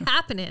 it's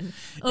happening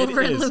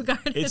over in Lou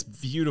Gardens. It's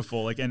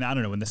beautiful. Like, and I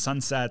don't know, when the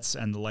sun sets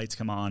and the lights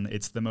come on,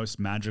 it's the most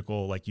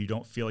magical. Like, you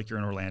don't feel like you're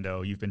in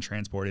Orlando. You've been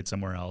transported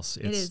somewhere else.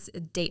 It is a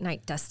date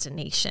night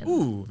destination.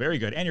 Ooh, very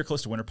good. And you're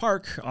close to Winter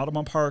Park,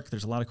 Audubon Park.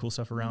 There's a lot of cool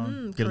stuff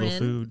around. Get a little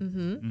food.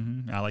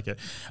 I like it.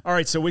 All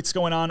right, so what's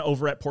going on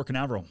over at Port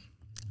Canaveral?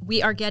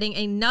 We are getting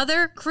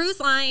another cruise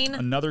line.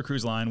 Another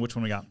cruise line. Which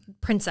one we got?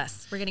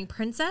 Princess. We're getting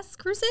Princess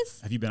cruises.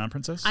 Have you been on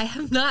Princess? I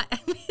have not.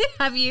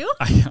 Have you?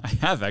 I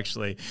have,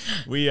 actually.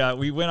 We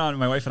went on,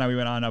 my wife and I, we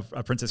went on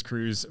a Princess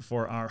cruise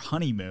for our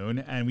honeymoon,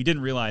 and we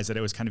didn't realize that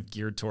it was kind of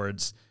geared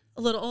towards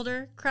a little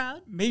older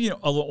crowd? Maybe a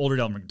little older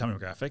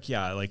demographic.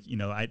 Yeah, like,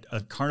 a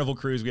Carnival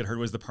cruise we had heard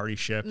was the party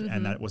ship,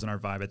 and that wasn't our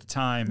vibe at the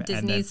time.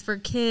 Disney's for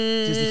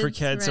kids. Disney for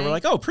kids. Right? So we're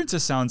like, oh,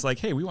 Princess sounds like,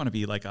 hey, we want to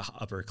be like a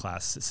upper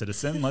class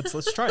citizen.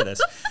 Let's try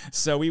this.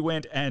 So we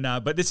went, and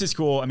but this is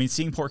cool. I mean,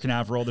 seeing Port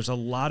Canaveral, there's a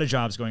lot of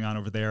jobs going on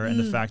over there, and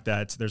the fact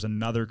that there's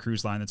another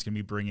cruise line that's going to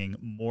be bringing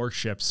more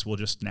ships will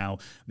just now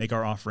make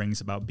our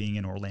offerings about being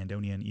an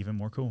Orlandonian even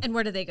more cool. And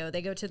where do they go?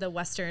 They go to the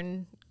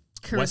Western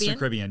Caribbean? Western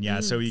Caribbean, yeah.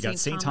 So you got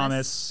St.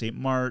 Thomas, St.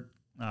 Mart,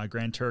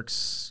 Grand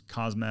Turks,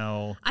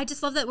 Cozumel. I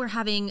just love that we're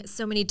having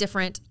so many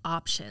different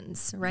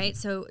options, right?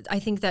 So I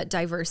think that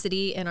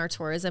diversity in our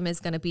tourism is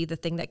going to be the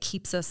thing that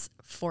keeps us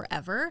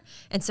forever.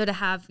 And so to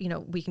have,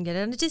 we can get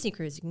on a Disney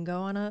cruise, you can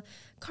go on a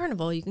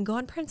Carnival, you can go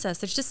on Princess.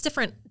 There's just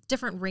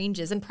different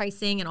ranges and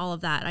pricing and all of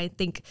that. I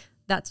think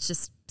that's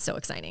just so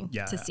exciting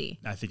to see.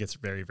 I think it's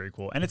very, very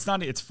cool. And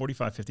it's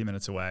 45, 50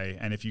 minutes away.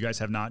 And if you guys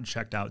have not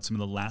checked out some of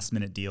the last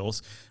minute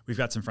deals, we've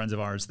got some friends of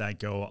ours that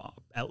go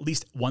at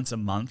least once a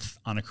month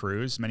on a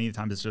cruise. Many of the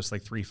times it's just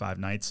like 3-5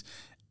 nights.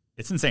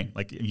 It's insane.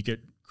 Like, you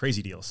get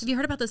crazy deals. Have you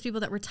heard about those people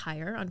that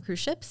retire on cruise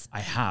ships?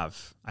 I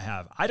have.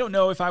 I don't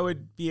know if I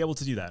would be able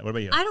to do that. What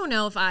about you? I don't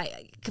know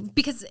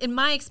because in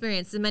my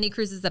experience, the many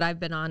cruises that I've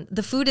been on,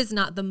 the food is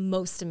not the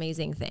most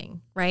amazing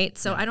thing, right?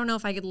 So I don't know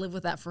if I could live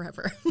with that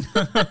forever.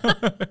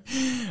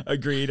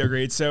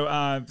 Agreed.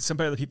 So some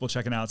other people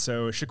checking out.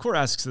 So Shakur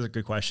asks a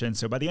good question.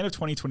 So by the end of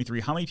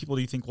 2023, how many people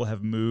do you think will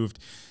have moved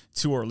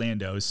to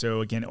Orlando?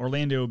 So again,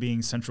 Orlando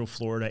being Central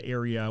Florida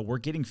area, we're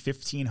getting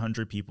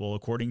 1,500 people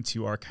according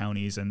to our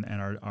counties and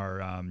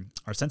our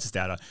census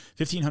data.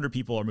 1,500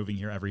 people are moving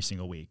here every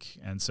single week,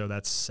 and so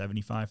that's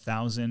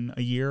 75,000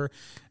 a year.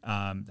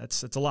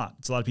 That's a lot.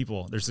 It's a lot of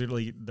people. There's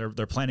literally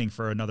they're planning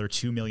for another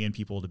 2 million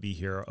people to be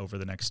here over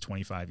the next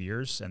 25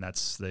 years, and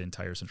that's the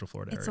entire Central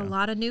Florida area. It's a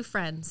lot of new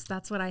friends.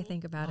 That's what I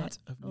think about it.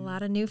 A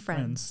lot of new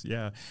friends.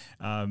 Yeah.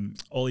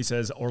 Oli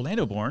says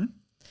Orlando born.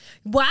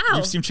 Wow.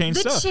 You've seen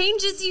the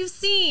changes you've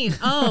seen.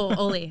 Oh,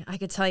 Oli, I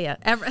could tell you.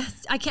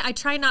 I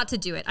try not to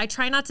do it. I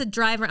try not to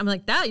drive around. I'm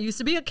like, that used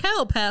to be a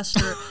cow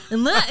pasture.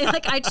 And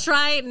I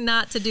try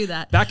not to do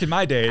that. Back in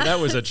my day, that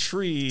was a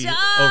tree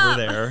over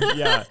there.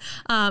 Yeah.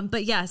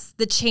 But yes,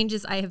 the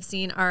changes I have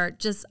seen are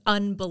just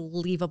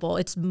unbelievable.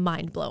 It's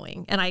mind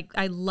blowing. And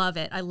I love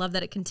it. I love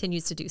that it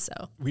continues to do so.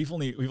 We've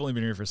only been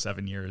here for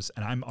 7 years,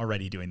 and I'm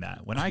already doing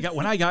that. When I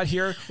got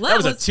here, that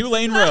was a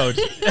 2-lane road.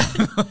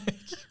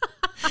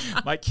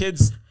 My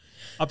kids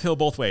uphill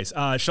both ways.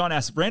 Sean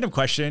asks, random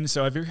question.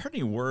 So have you heard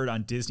any word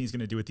on Disney's going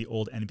to do with the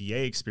old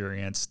NBA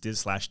experience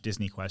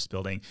 /Disney Quest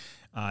building?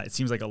 It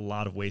seems like a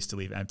lot of ways to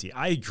leave empty.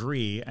 I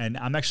agree. And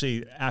I'm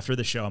actually, after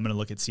the show, I'm going to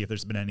look and see if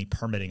there's been any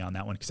permitting on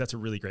that one, because that's a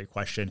really great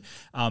question.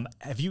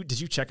 Did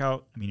you check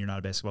out, I mean, you're not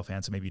a basketball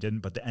fan, so maybe you didn't,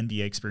 but the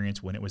NBA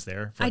experience when it was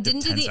there? For like I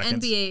didn't do the 10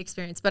 seconds? NBA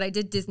experience, but I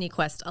did Disney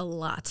Quest a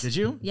lot. Did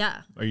you?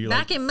 Yeah. Are you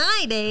back in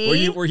my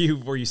day? Were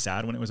you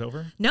sad when it was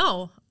over?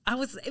 No, I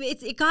was.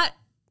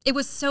 It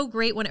was so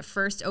great when it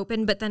first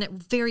opened, but then it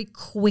very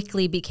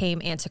quickly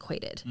became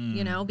antiquated,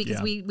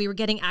 because we were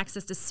getting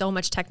access to so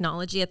much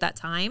technology at that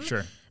time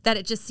that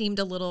it just seemed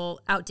a little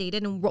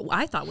outdated. And what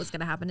I thought was going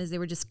to happen is they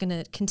were just going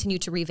to continue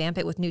to revamp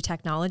it with new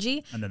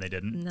technology. And then they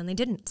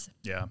didn't.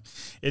 Yeah.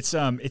 It's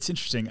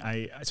interesting.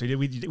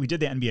 We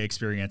did the NBA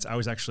experience. I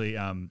was actually,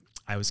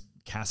 I was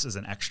cast as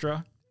an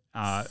extra.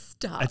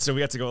 Stop. And so we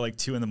had to go like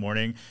 2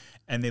 a.m.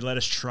 and they let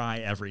us try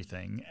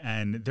everything.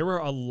 And there were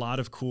a lot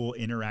of cool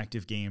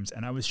interactive games,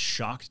 and I was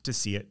shocked to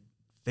see it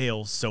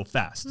fail so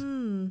fast.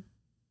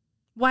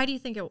 Why do you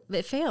think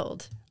it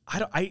failed?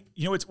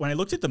 When I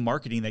looked at the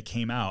marketing that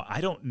came out,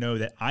 I don't know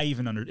that I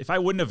even if I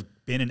wouldn't have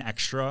been an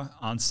extra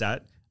on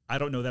set, I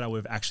don't know that I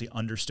would have actually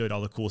understood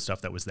all the cool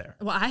stuff that was there.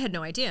 Well, I had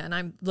no idea, and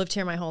I've lived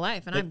here my whole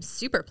life, and I'm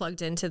super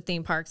plugged into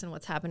theme parks and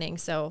what's happening.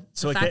 So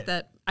the fact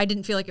that I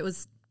didn't feel like it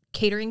was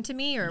catering to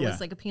me or was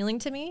like appealing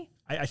to me.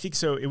 I think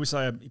so. It was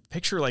a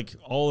picture like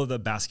all of the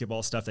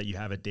basketball stuff that you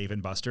have at Dave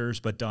 & Buster's,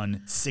 but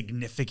done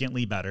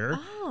significantly better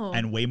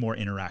and way more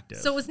interactive.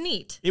 So it was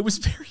neat. It was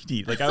very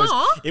neat. Like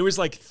it was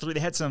like they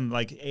had some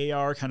like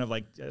AR kind of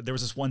like, there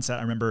was this one set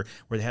I remember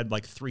where they had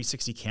like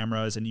 360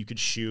 cameras and you could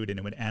shoot and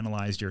it would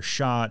analyze your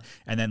shot.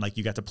 And then like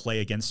you got to play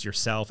against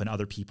yourself and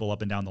other people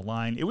up and down the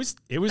line. It was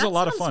a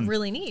lot of fun.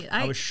 Really neat.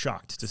 I was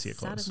shocked to see it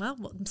close.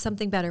 Well,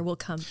 something better will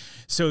come.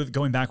 So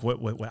going back, what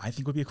I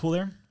think would be cool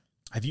there.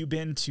 Have you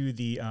been to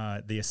the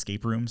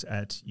escape rooms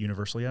at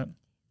Universal yet?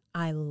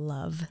 I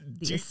love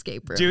the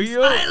escape rooms. Do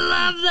you? I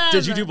love them.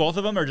 Did you do both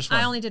of them or just one?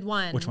 I only did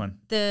one. Which one?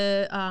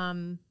 The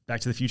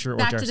Back to the Future.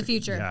 Back to the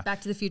Future. Yeah.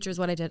 Back to the Future is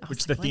what I did.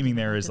 Which the theming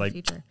there is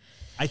like.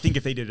 I think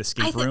if they did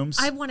escape rooms,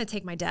 I want to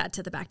take my dad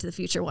to the Back to the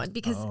Future one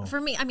because for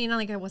me, I mean,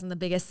 like I wasn't the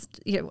biggest,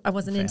 I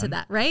wasn't into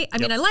that, right? I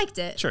mean, I liked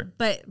it, sure,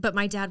 but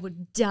my dad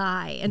would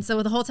die, and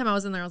so the whole time I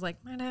was in there, I was like,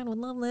 my dad would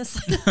love this.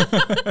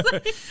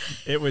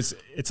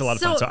 It's a lot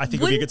of fun, so I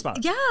think it would be a good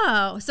spot.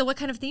 Yeah. So what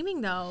kind of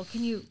theming though?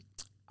 Can you?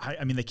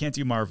 I mean, they can't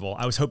do Marvel.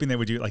 I was hoping they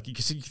would do like you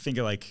could think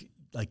of like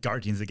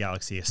Guardians of the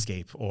Galaxy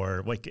Escape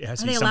or like it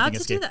has to be something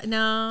Escape. Do that?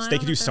 No, so they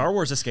could do Star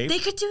Wars Escape. They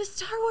could do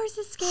Star Wars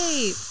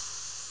Escape.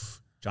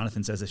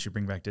 Jonathan says they should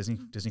bring back Disney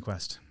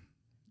Quest.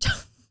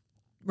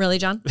 Really,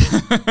 John?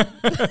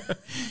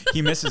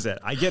 He misses it.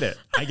 I get it.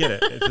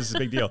 This is a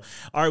big deal.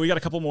 All right, we got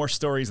a couple more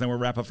stories, then we'll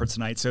wrap up for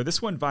tonight. So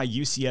this one by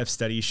UCF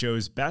study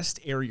shows best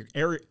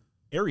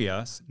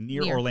areas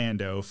near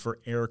Orlando for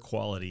air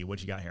quality.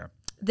 What you got here?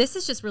 This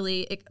is just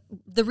really,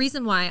 the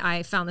reason why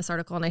I found this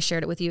article and I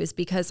shared it with you is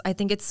because I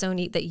think it's so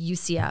neat that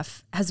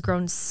UCF has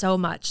grown so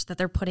much that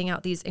they're putting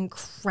out these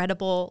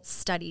incredible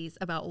studies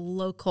about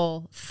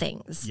local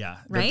things. Yeah,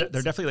 right?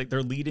 They're definitely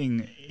they're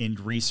leading in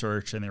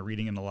research and they're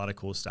reading in a lot of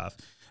cool stuff.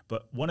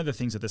 But one of the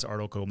things that this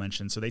article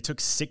mentioned, so they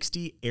took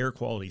 60 air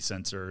quality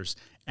sensors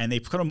and they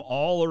put them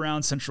all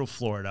around Central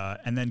Florida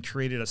and then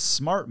created a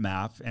smart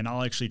map. And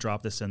I'll actually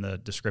drop this in the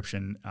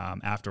description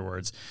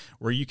afterwards,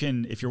 where you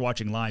can, if you're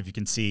watching live, you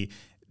can see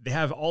they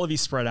have all of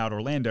these spread out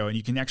Orlando and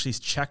you can actually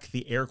check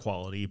the air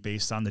quality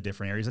based on the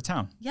different areas of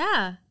town.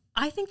 Yeah.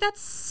 I think that's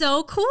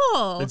so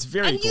cool. It's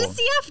very cool. And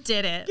UCF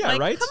did it. Yeah,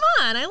 right? Come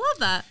on. I love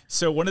that.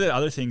 So one of the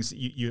other things,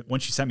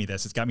 once you sent me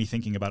this, it's got me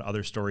thinking about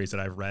other stories that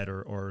I've read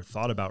or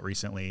thought about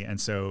recently. And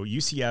so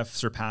UCF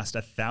surpassed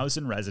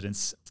 1,000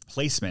 residence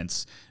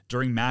placements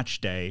during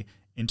match day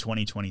in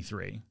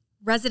 2023.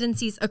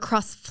 Residencies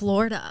across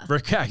Florida.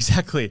 Yeah,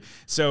 exactly.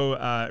 So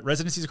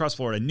residencies across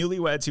Florida,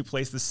 newlyweds who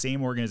place the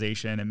same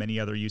organization and many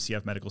other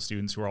UCF medical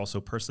students who are also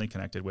personally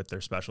connected with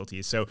their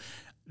specialties. So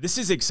this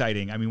is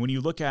exciting. I mean, when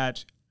you look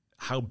at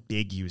how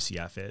big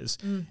UCF is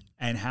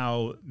and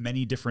how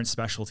many different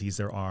specialties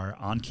there are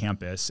on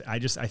campus, I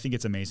think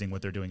it's amazing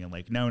what they're doing in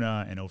Lake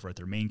Nona and over at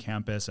their main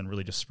campus and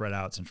really just spread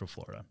out Central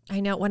Florida.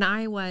 I know when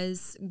I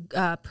was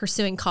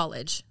pursuing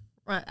college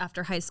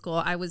after high school,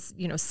 I was,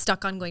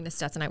 stuck on going to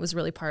Stetson. I was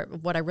really part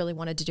of what I really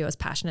wanted to do. I was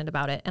passionate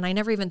about it. And I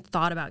never even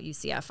thought about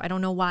UCF. I don't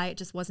know why. It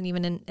just wasn't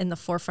even in the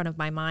forefront of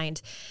my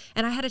mind.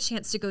 And I had a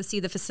chance to go see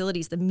the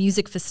facilities, the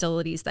music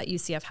facilities that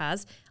UCF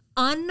has.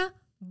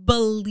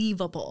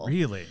 Unbelievable.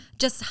 Really?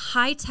 Just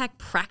high-tech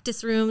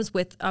practice rooms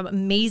with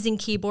amazing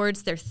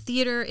keyboards. Their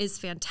theater is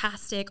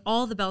fantastic.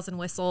 All the bells and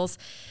whistles.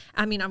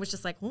 I mean, I was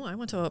just like, oh, I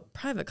went to a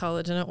private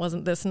college and it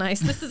wasn't this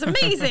nice. This is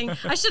amazing.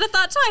 I should have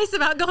thought twice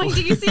about going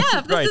to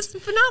UCF. This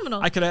is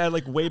phenomenal. I could have had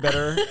like way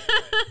better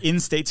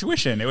in-state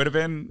tuition. It would have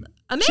been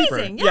amazing.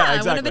 Cheaper. Yeah,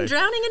 exactly. I would have been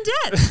drowning in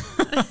debt.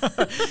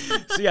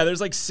 So yeah,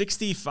 there's like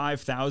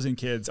 65,000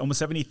 kids, almost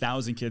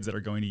 70,000 kids that are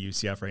going to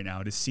UCF right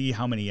now to see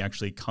how many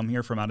actually come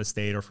here from out of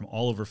state or from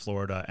all over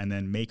Florida and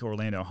then make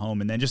Orlando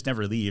home and then just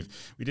never leave.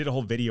 We did a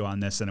whole video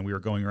on this and we were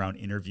going around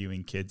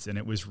interviewing kids and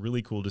it was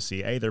really cool to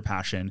see A, their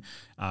passion,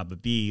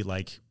 but B,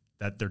 like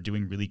that they're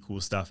doing really cool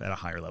stuff at a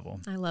higher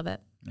level. I love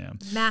it. Yeah.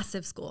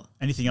 Massive school.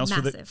 Anything else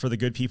for the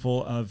good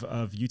people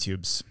of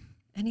YouTube's?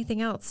 Anything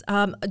else?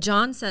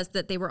 John says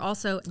that they were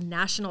also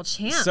national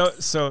champs.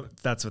 So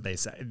that's what they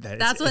say.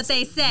 That's what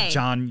they say.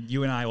 John,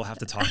 you and I will have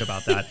to talk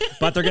about that.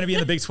 But they're going to be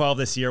in the Big 12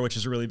 this year, which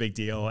is a really big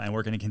deal. And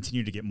we're going to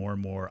continue to get more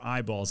and more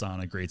eyeballs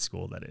on a great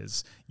school that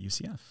is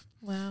UCF.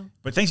 Wow.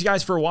 But thanks you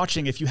guys for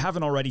watching. If you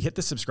haven't already, hit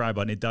the subscribe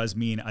button. It does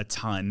mean a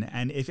ton.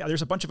 And if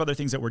there's a bunch of other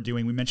things that we're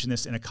doing, we mentioned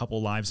this in a couple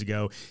lives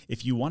ago.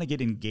 If you want to get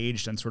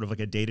engaged on sort of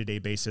like a day-to-day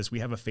basis, we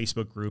have a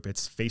Facebook group.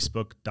 It's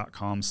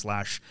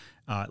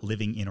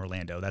facebook.com/Living in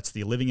Orlando. That's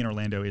the Living in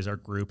Orlando is our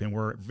group. And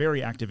we're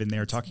very active in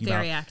there talking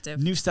about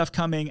new stuff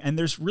coming. And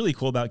there's really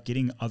cool about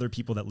getting other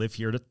people that live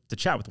here to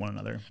chat with one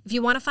another. If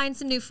you want to find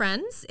some new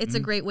friends, it's a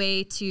great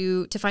way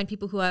to find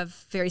people who have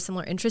very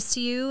similar interests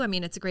to you. I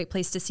mean, it's a great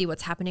place to see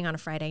what's happening on a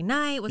Friday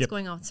night, what's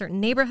going on in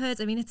certain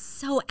neighborhoods. I mean, it's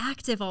so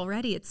active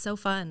already. It's so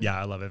fun. Yeah,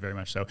 I love it very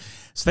much. So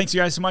thanks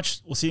you guys so much.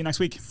 We'll see you next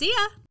week. See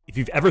ya. If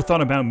you've ever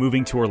thought about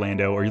moving to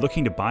Orlando or you're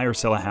looking to buy or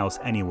sell a house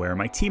anywhere,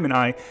 my team and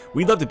I,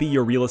 we'd love to be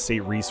your real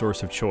estate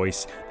resource of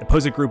choice. At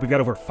Posick Group, we've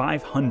got over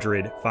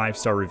 500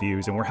 5-star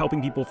reviews, and we're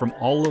helping people from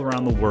all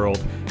around the world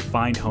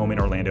find home in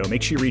Orlando.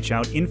 Make sure you reach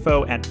out,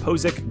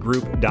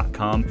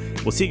 info@posickgroup.com.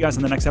 We'll see you guys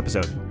in the next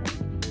episode.